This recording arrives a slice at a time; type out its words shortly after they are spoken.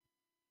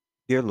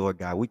Dear Lord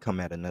God, we come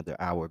at another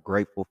hour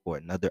grateful for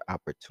another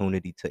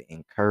opportunity to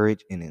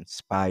encourage and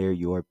inspire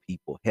your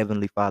people.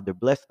 Heavenly Father,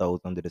 bless those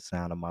under the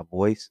sound of my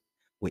voice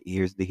with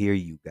ears to hear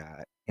you,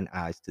 God, and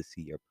eyes to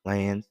see your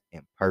plans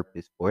and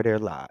purpose for their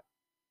lives.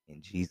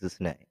 In Jesus'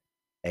 name,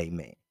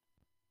 amen.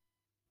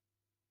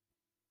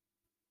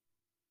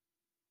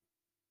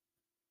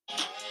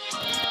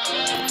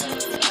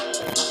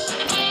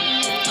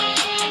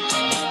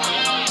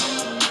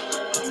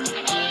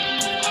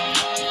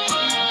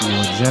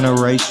 Well,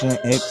 Generation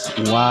X,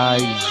 Y,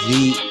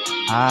 Z,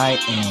 I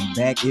am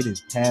back. It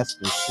is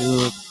Pastor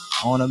SHUG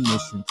on a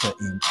mission to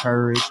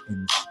encourage,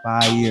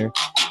 inspire,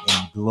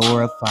 and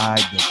glorify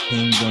the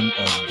kingdom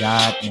of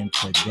God. And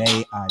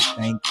today, I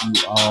thank you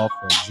all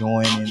for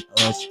joining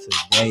us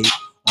today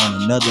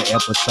on another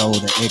episode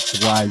of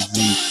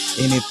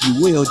XYZ. And if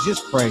you will,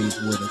 just praise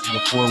with us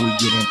before we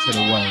get into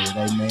the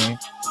word. Amen.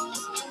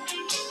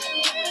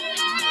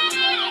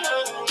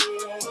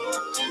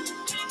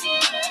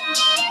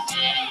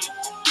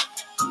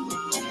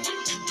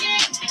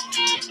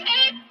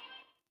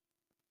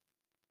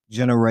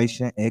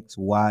 Generation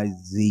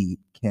XYZ,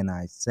 can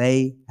I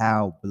say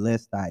how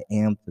blessed I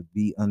am to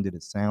be under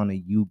the sound of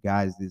you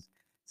guys'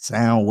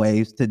 sound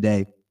waves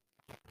today?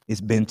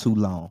 It's been too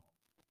long.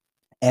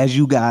 As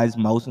you guys,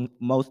 most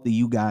of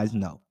you guys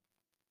know,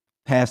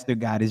 Pastor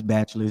got his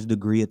bachelor's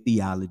degree of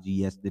theology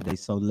yesterday.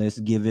 So let's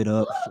give it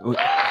up.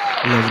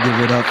 Let's give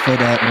it up for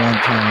that one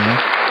time.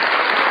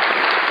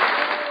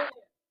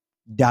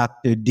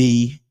 Dr.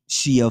 D,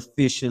 she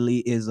officially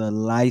is a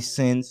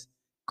licensed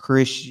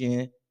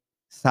Christian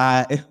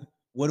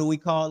what do we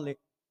call it?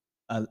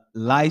 A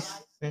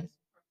licensed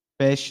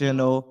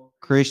professional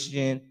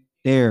Christian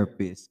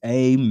therapist.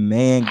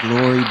 Amen.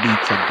 Glory be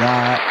to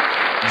God.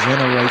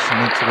 Generation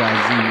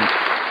XYZ.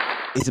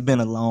 It's been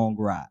a long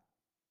ride.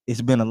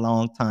 It's been a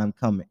long time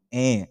coming.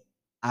 And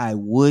I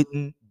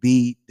wouldn't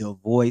be the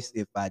voice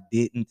if I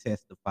didn't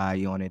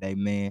testify on it.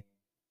 Amen.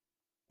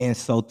 And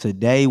so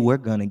today we're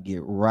going to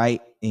get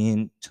right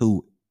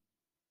into it.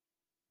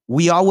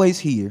 We always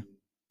hear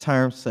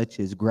terms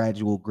such as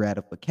gradual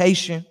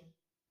gratification,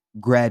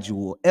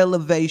 gradual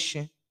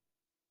elevation,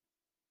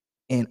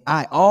 and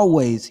I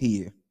always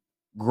hear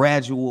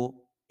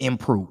gradual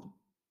improvement.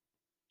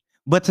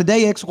 But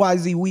today,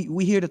 XYZ,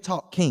 we here to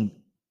talk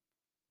kingdom.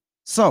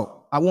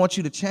 So I want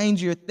you to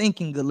change your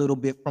thinking a little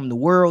bit from the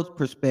world's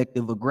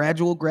perspective of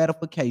gradual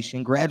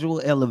gratification,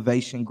 gradual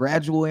elevation,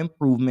 gradual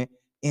improvement,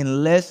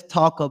 and let's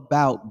talk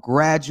about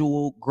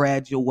gradual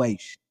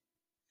graduation.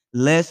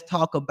 Let's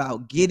talk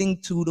about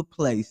getting to the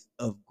place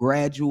of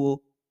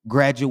gradual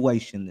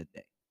graduation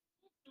today.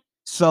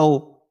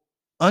 So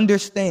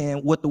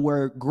understand what the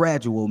word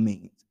gradual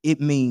means. It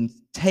means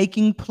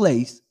taking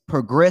place,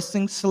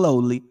 progressing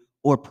slowly,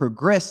 or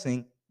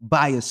progressing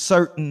by a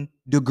certain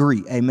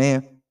degree.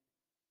 Amen.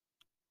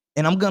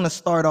 And I'm going to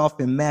start off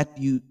in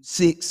Matthew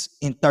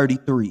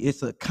 6:33.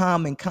 It's a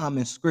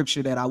common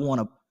scripture that I want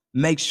to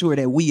make sure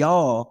that we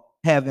all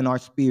have in our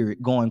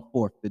spirit going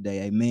forth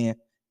today. Amen.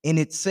 And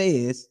it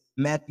says,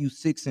 Matthew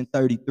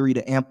 6:33,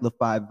 the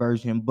Amplified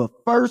version, but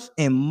first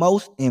and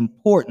most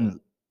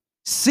importantly,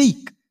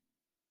 seek,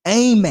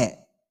 aim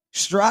at,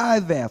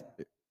 strive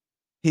after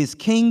his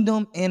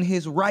kingdom and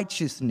his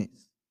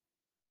righteousness,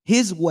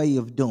 his way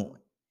of doing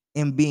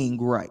and being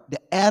right,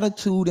 the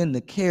attitude and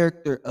the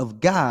character of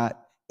God,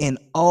 and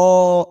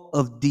all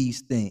of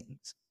these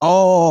things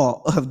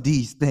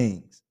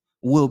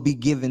will be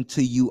given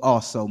to you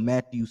also.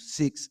 Matthew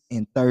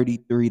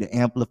 6:33, the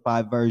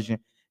Amplified version.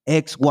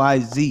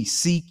 XYZ,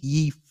 seek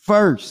ye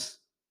first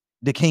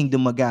the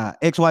kingdom of God.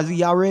 XYZ,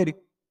 y'all ready?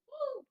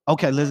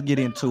 Okay, let's get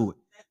into it.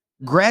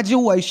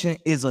 Graduation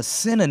is a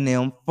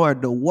synonym for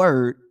the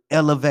word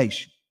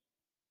elevation.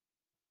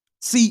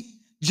 See,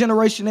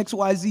 Generation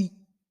XYZ,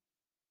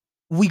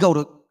 we go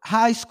to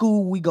high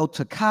school, we go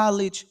to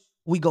college,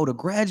 we go to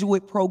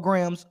graduate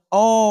programs,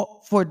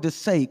 all for the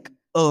sake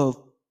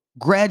of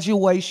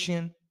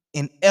graduation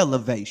and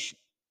elevation.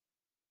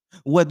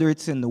 Whether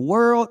it's in the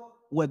world,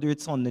 whether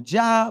it's on the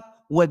job,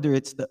 whether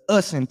it's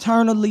us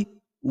internally,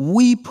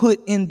 we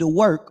put in the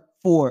work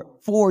for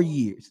 4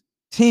 years,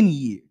 10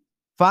 years,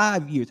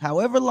 5 years,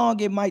 however long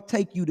it might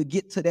take you to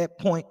get to that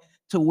point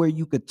to where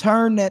you could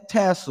turn that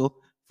tassel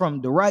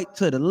from the right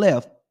to the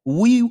left.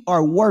 We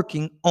are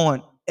working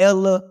on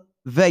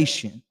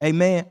elevation.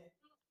 Amen.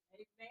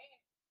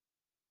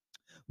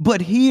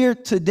 But here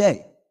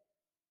today,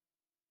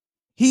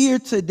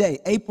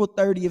 April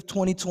 30th,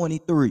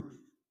 2023,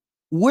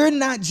 we're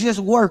not just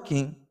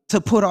working to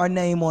put our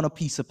name on a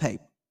piece of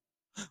paper.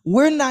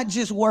 We're not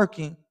just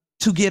working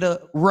to get a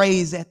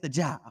raise at the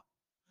job.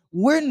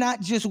 We're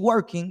not just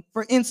working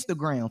for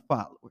Instagram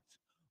followers.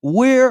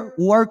 We're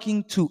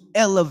working to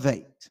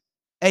elevate.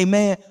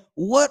 Amen.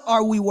 What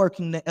are we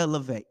working to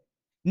elevate?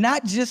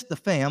 Not just the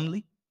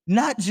family,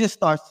 not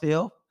just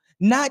ourselves,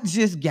 not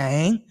just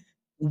gang.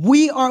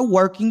 We are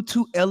working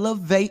to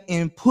elevate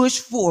and push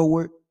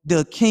forward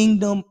the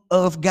kingdom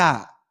of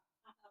God.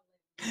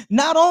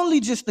 Not only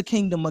just the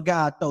kingdom of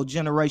God, though,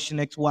 Generation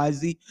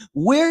XYZ,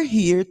 we're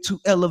here to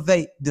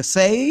elevate the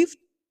saved,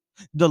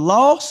 the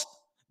lost,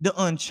 the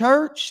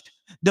unchurched,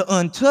 the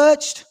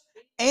untouched,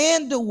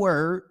 and the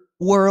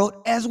world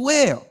as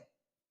well.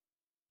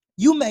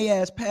 You may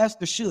ask,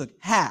 Pastor Shug,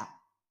 how?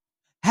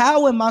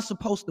 How am I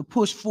supposed to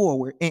push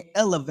forward and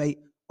elevate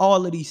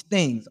all of these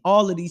things,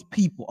 all of these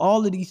people,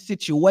 all of these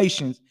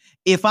situations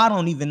if I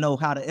don't even know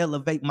how to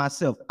elevate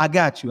myself? I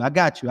got you.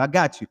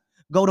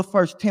 Go to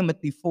 1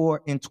 Timothy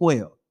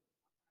 4:12.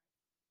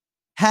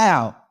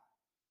 How,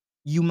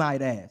 you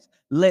might ask?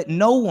 Let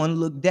no one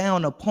look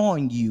down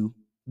upon you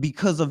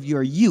because of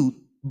your youth,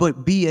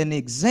 but be an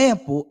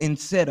example and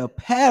set a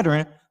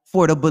pattern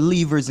for the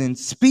believers in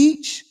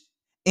speech,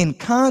 in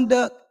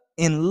conduct,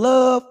 in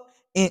love,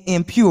 and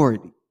in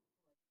purity.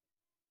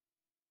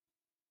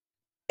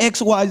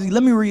 XYZ,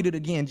 let me read it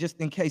again just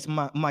in case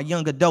my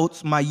young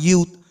adults, my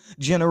youth,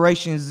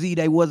 Generation Z,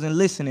 they wasn't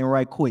listening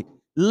right quick.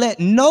 Let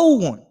no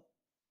one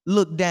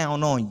look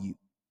down on you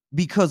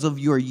because of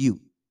your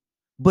youth,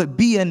 but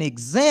be an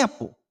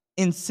example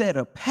and set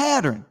a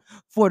pattern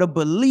for the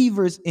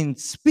believers in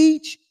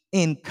speech,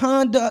 in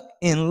conduct,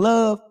 in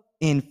love,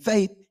 in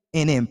faith,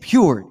 and in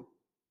purity.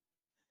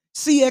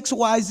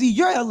 CXYZ,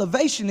 your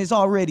elevation is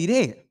already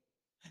there.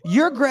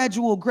 Your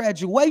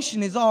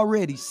graduation is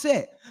already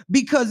set,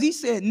 because he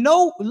said,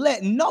 no,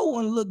 let no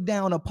one look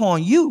down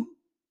upon you,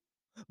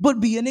 but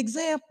be an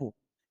example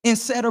and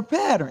set a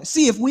pattern.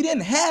 See, if we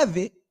didn't have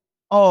it,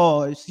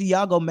 oh, see,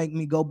 y'all gonna make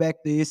me go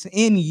back to it's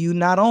in you,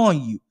 not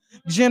on you.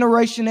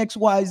 Generation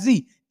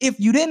XYZ, if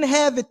you didn't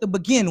have it to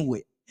begin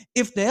with,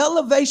 if the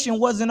elevation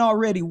wasn't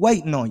already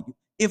waiting on you,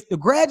 if the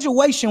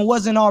graduation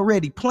wasn't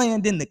already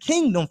planned in the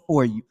kingdom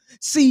for you,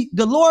 see,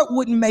 the Lord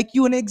wouldn't make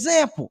you an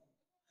example.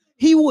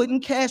 He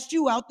wouldn't cast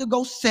you out to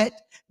go set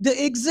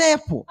the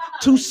example,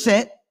 to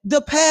set the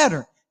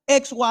pattern.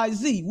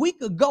 XYZ, we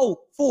could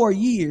go 4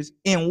 years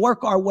and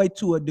work our way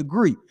to a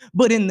degree.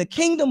 But in the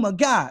kingdom of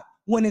God,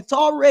 when it's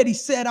already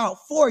set out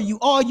for you,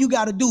 all you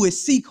got to do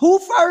is seek who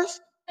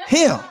first?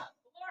 Him.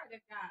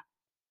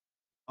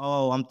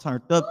 Oh, I'm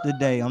turned up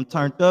today.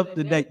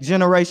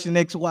 Generation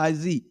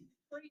XYZ.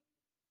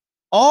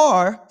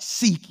 Our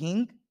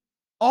seeking,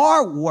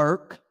 our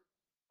work,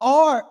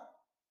 our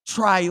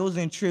trials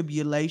and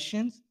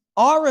tribulations,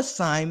 our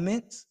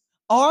assignments,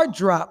 our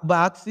drop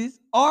boxes,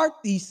 our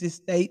thesis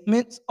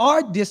statements,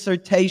 our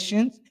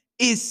dissertations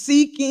is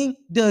seeking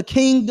the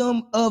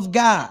kingdom of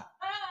God.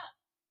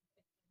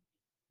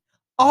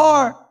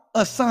 Our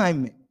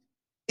assignment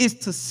is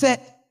to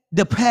set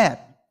the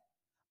pattern.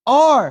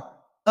 Our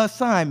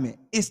assignment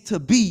is to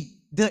be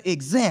the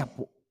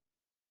example.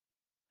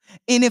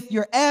 And if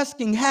you're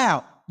asking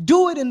how,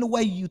 do it in the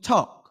way you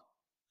talk.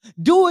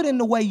 Do it in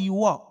the way you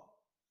walk.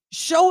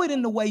 Show it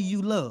in the way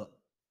you love.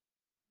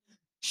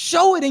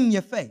 Show it in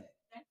your faith.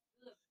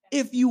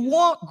 If you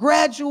want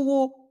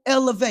gradual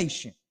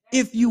elevation,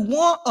 if you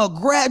want a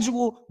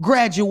gradual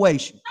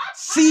graduation,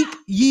 seek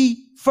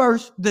ye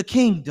first the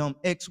kingdom,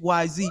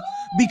 XYZ,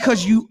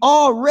 because you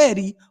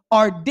already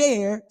are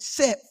there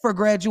set for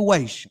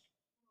graduation.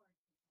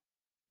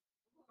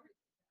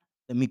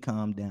 Let me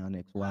calm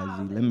down,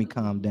 XYZ. Let me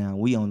calm down.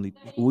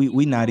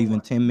 We not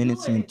even 10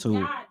 minutes into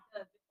it.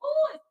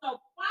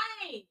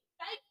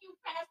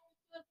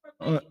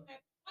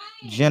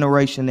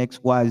 Generation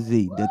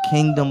XYZ, the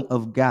kingdom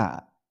of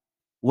God.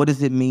 What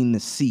does it mean to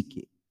seek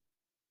it?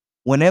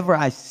 Whenever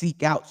I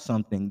seek out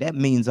something, that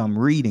means I'm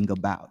reading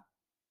about it.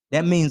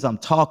 That means I'm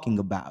talking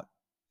about it.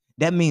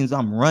 That means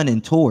I'm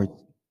running towards it.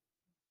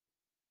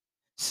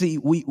 See,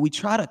 we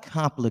try to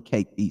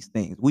complicate these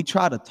things. We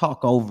try to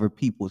talk over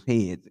people's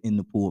heads in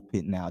the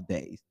pulpit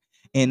nowadays.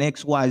 And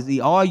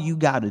XYZ, all you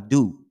got to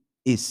do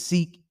is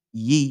seek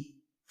ye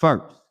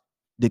first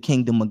the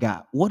kingdom of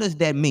God. What does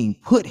that mean?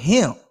 Put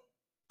him,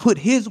 put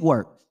his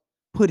works,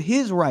 put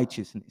his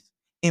righteousness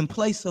in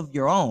place of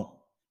your own,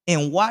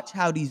 and watch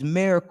how these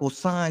miracle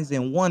signs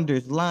and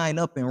wonders line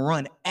up and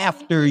run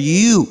after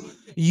you.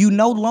 You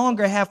no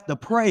longer have to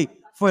pray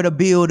for the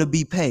bill to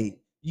be paid.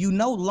 You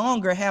no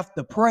longer have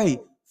to pray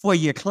for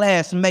your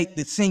classmate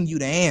to send you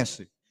the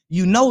answer.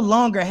 You no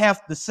longer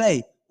have to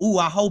say, "Ooh,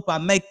 I hope I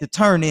make the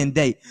turn-in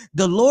date."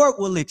 The Lord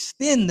will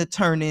extend the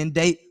turn-in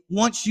date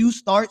once you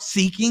start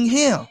seeking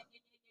him.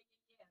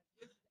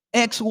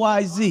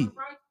 XYZ,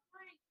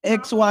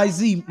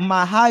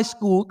 my high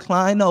school,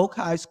 Klein Oak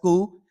High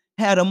School,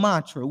 had a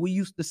mantra. We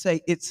used to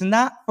say, it's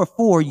not for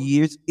 4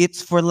 years,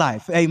 it's for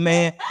life.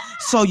 Amen.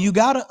 So you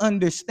got to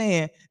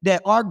understand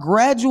that our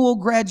gradual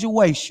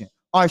graduation,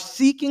 our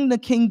seeking the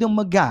kingdom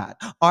of God,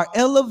 our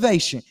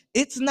elevation,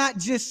 it's not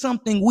just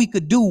something we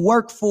could do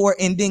work for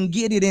and then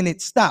get it and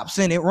it stops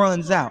and it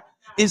runs out.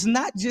 It's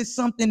not just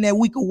something that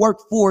we could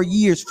work 4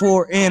 years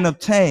for and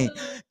obtain.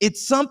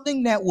 It's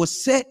something that was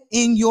set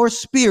in your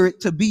spirit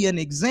to be an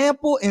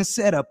example and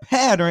set a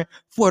pattern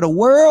for the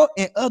world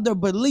and other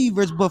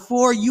believers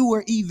before you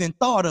were even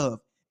thought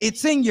of.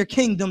 It's in your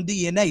kingdom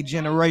DNA,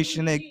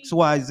 Generation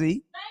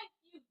XYZ.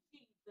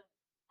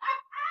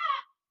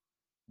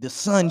 The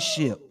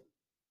sonship,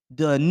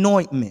 the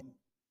anointment,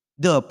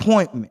 the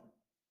appointment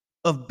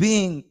of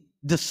being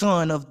the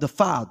son of the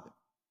Father.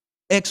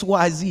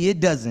 XYZ, it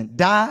doesn't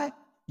die.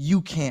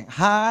 You can't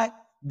hide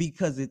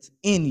because it's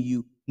in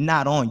you,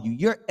 not on you.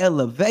 Your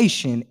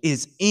elevation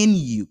is in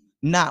you,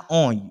 not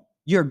on you.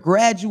 Your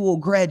gradual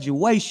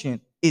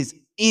graduation is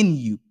in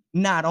you,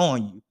 not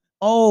on you.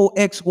 Oh,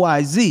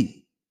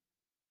 XYZ.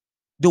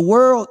 The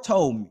world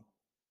told me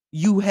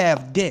you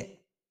have debt.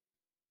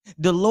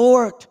 The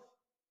Lord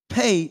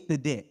paid the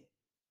debt.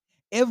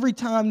 Every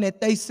time that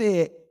they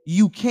said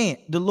you can't,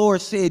 the Lord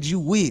said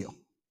you will.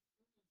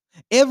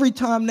 Every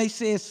time they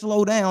said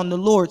slow down, the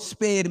Lord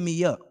sped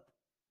me up.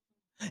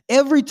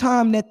 Every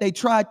time that they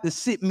tried to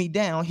sit me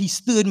down, he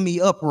stood me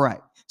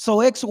upright. So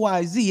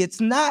XYZ, it's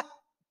not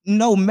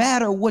no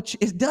matter what,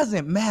 it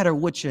doesn't matter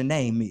what your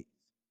name is.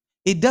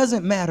 It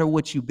doesn't matter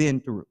what you've been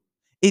through.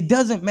 It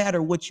doesn't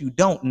matter what you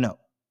don't know.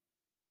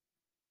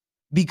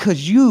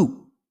 Because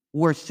you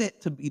were set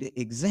to be the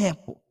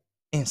example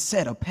and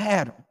set a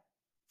pattern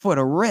for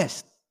the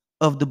rest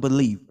of the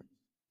believers,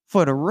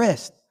 for the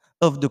rest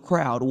of the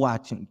crowd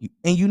watching you.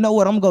 And you know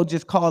what? I'm going to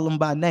just call them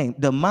by name.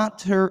 The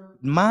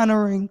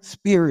monitoring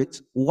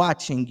spirits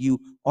watching you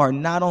are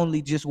not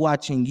only just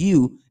watching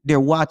you,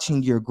 they're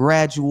watching your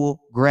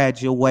gradual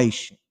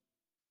graduation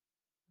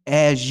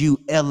as you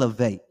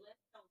elevate.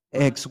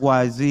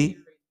 XYZ.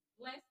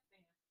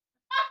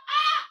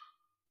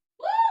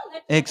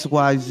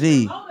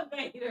 XYZ.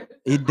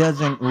 It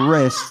doesn't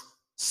rest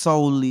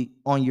solely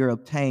on your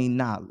obtained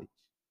knowledge.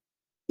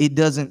 It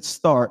doesn't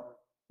start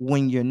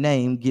when your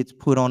name gets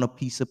put on a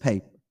piece of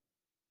paper.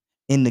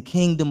 In the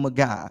kingdom of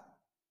God,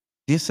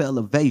 this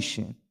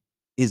elevation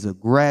is a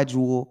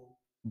gradual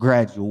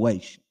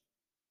graduation.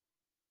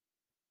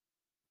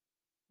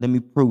 Let me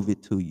prove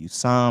it to you.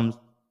 Psalms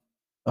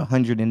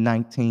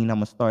 119, I'm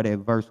going to start at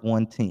verse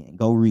 110.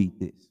 Go read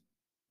this.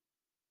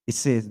 It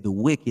says, the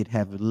wicked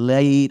have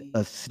laid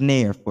a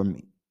snare for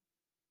me,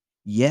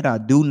 yet I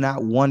do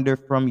not wander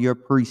from your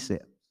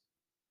precepts.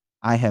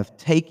 I have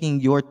taken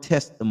your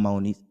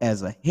testimonies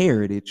as a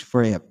heritage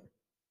forever.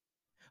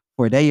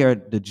 For they are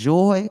the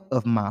joy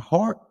of my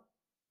heart.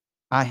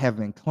 I have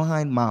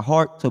inclined my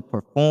heart to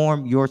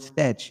perform your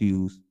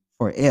statutes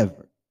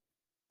forever,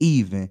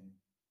 even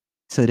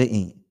to the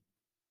end.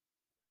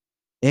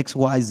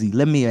 XYZ.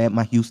 Let me add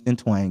my Houston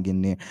twang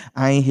in there.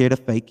 I ain't here to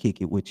fake kick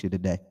it with you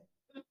today.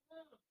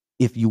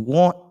 If you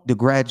want the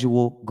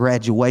gradual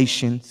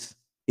graduations,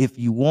 if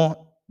you want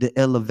the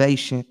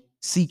elevation,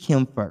 seek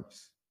him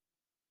first.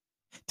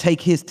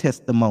 Take his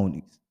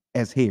testimonies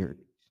as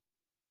heritage.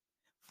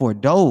 For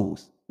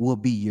those will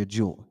be your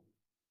joy.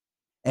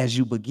 As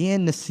you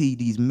begin to see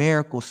these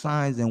miracle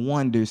signs and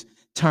wonders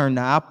turn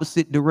the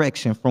opposite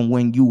direction from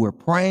when you were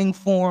praying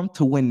for them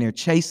to when they're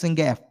chasing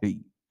after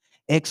you.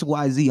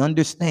 XYZ,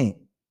 understand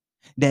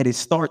that it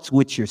starts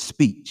with your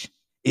speech.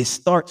 It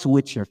starts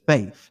with your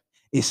faith.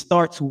 It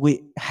starts with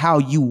how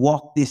you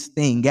walk this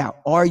thing out.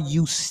 Are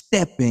you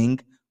stepping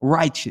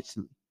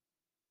righteously?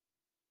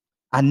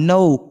 I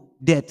know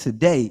that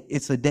today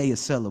it's a day of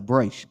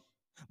celebration,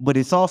 but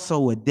it's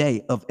also a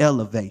day of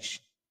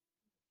elevation.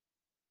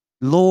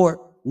 Lord,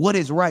 what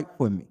is right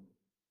for me?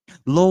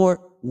 Lord,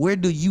 where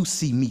do you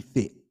see me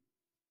fit?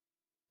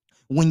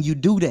 When you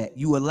do that,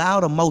 you allow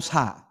the Most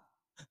High,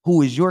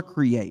 who is your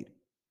creator,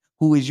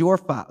 who is your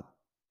father,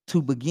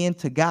 to begin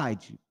to guide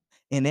you.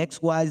 And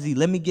XYZ,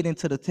 let me get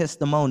into the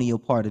testimonial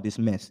part of this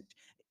message.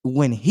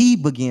 When he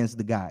begins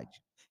to guide you,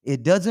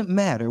 it doesn't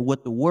matter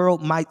what the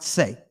world might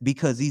say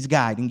because he's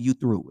guiding you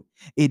through it.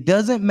 It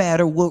doesn't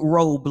matter what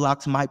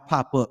roadblocks might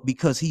pop up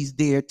because he's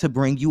there to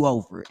bring you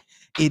over it.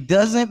 It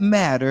doesn't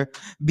matter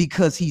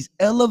because he's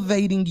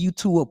elevating you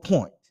to a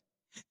point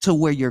to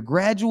where your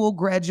gradual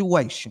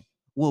graduation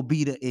will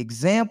be the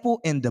example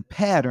and the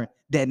pattern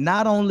that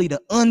not only the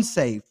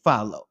unsaved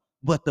follow,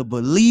 but the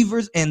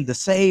believers and the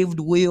saved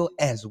will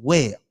as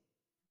well.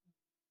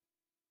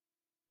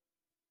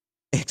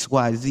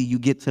 XYZ, you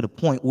get to the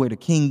point where the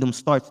kingdom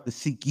starts to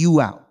seek you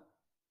out,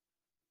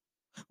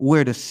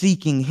 where the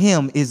seeking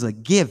him is a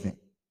given.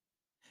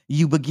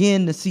 You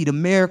begin to see the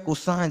miracle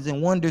signs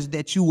and wonders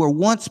that you were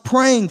once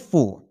praying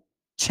for,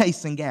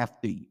 chasing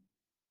after you.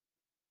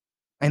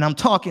 And I'm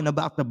talking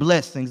about the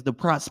blessings, the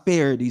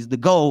prosperities, the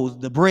goals,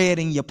 the bread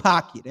in your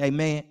pocket.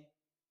 Amen.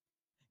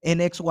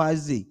 And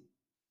XYZ,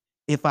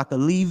 if I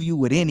could leave you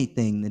with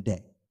anything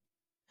today,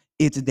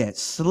 it's that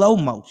slow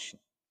motion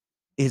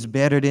is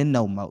better than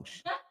no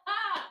motion.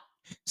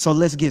 So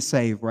let's get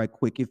saved right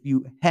quick. If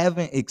you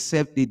haven't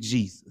accepted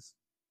Jesus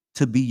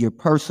to be your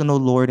personal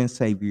Lord and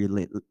Savior,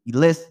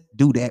 let's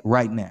do that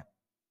right now.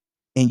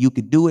 And you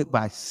could do it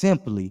by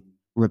simply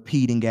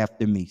repeating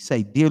after me.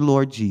 Say, dear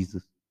Lord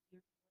Jesus,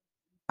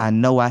 I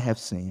know I have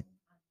sinned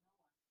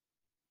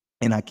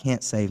and I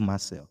can't save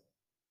myself.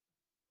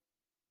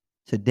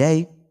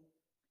 Today,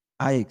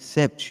 I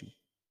accept you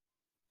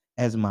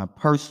as my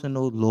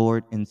personal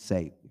Lord and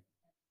Savior.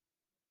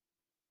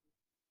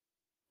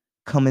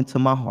 Come into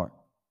my heart.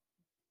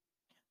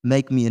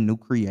 Make me a new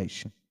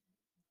creation.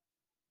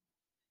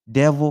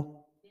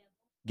 Devil,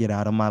 get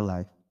out of my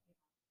life.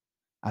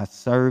 I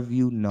serve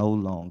you no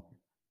longer.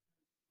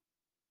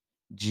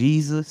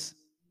 Jesus,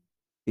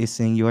 it's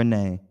in your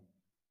name.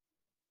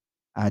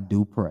 I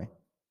do pray.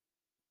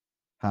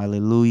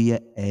 Hallelujah.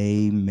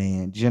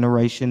 Amen.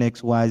 Generation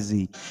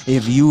XYZ.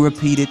 If you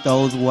repeated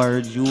those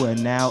words, you are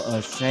now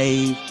a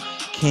saved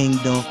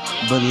kingdom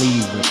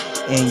believer.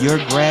 And your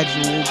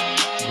graduation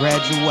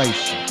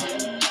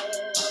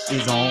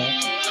is on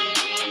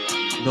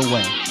the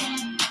way.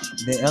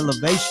 The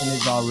elevation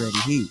is already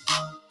here.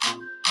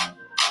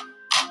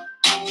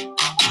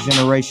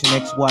 Generation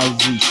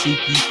XYZ,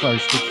 seek ye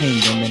first the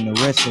kingdom, and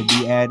the rest will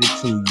be added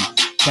to you.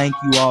 Thank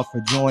you all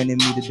for joining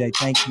me today.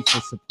 Thank you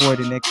for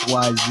supporting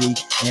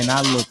XYZ, and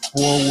I look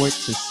forward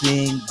to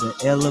seeing the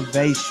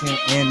elevation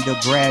and the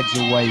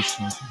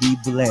graduations. Be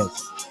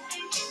blessed.